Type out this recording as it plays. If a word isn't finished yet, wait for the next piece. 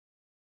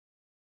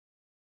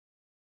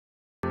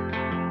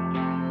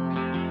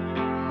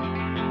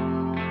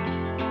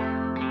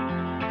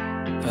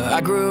I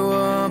grew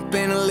up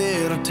in a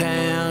little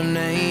town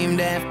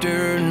named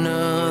after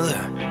another.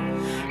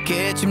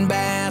 Catching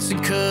bass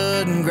and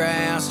cutting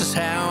grass is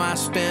how I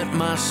spent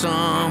my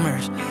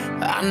summers.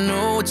 I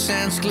know it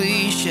sounds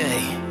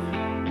cliche,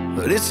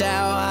 but it's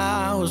how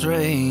I was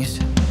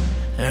raised.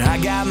 And I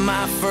got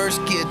my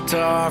first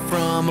guitar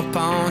from a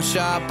pawn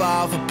shop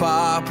off of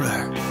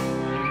Poplar.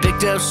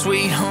 Picked up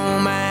Sweet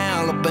Home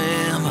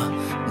Alabama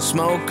and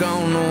Smoke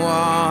on the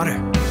Water.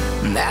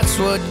 And that's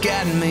what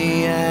got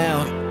me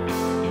out.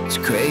 It's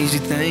crazy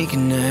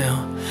thinking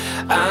now.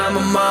 I'm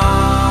a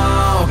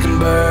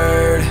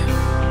mockingbird,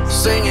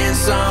 singing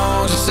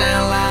songs that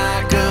sound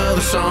like other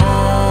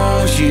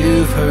songs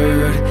you've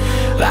heard.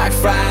 Like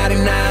Friday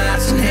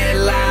nights and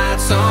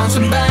headlights on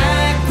some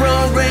back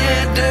road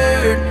red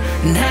dirt.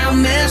 And how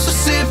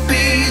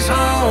Mississippi's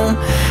home.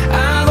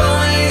 I've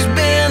always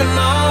been a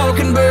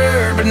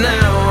mockingbird, but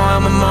now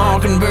I'm a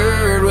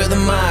mockingbird with a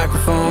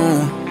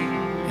microphone.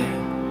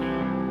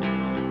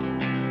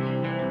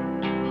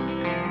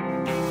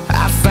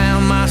 I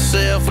found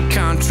myself a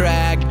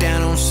contract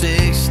down on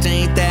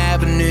 16th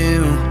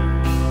Avenue,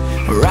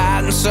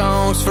 writing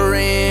songs for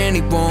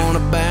anyone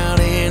about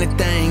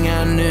anything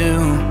I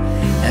knew.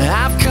 And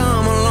I've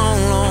come a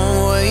long,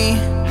 long way,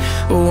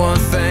 but one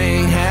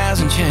thing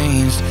hasn't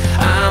changed.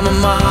 I'm a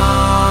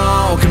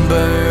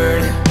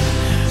mockingbird,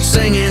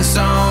 singing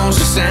songs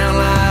that sound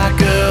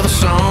like other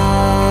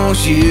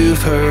songs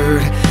you've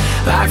heard.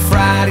 Like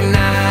Friday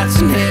nights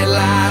and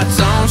headlights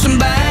on some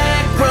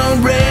back road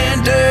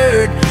red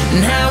dirt.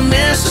 And how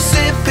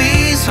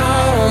Mississippi's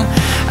home.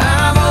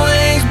 I've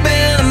always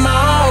been a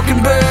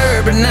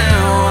mockingbird, but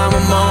now I'm a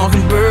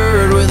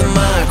mockingbird with a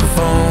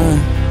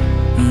microphone.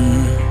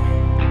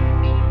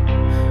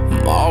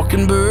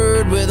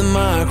 Mockingbird with a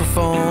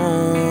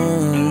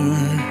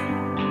microphone.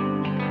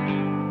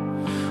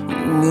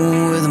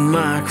 Ooh, with a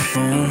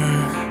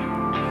microphone.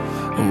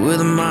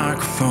 With a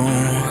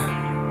microphone.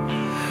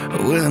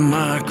 With a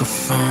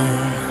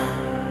microphone.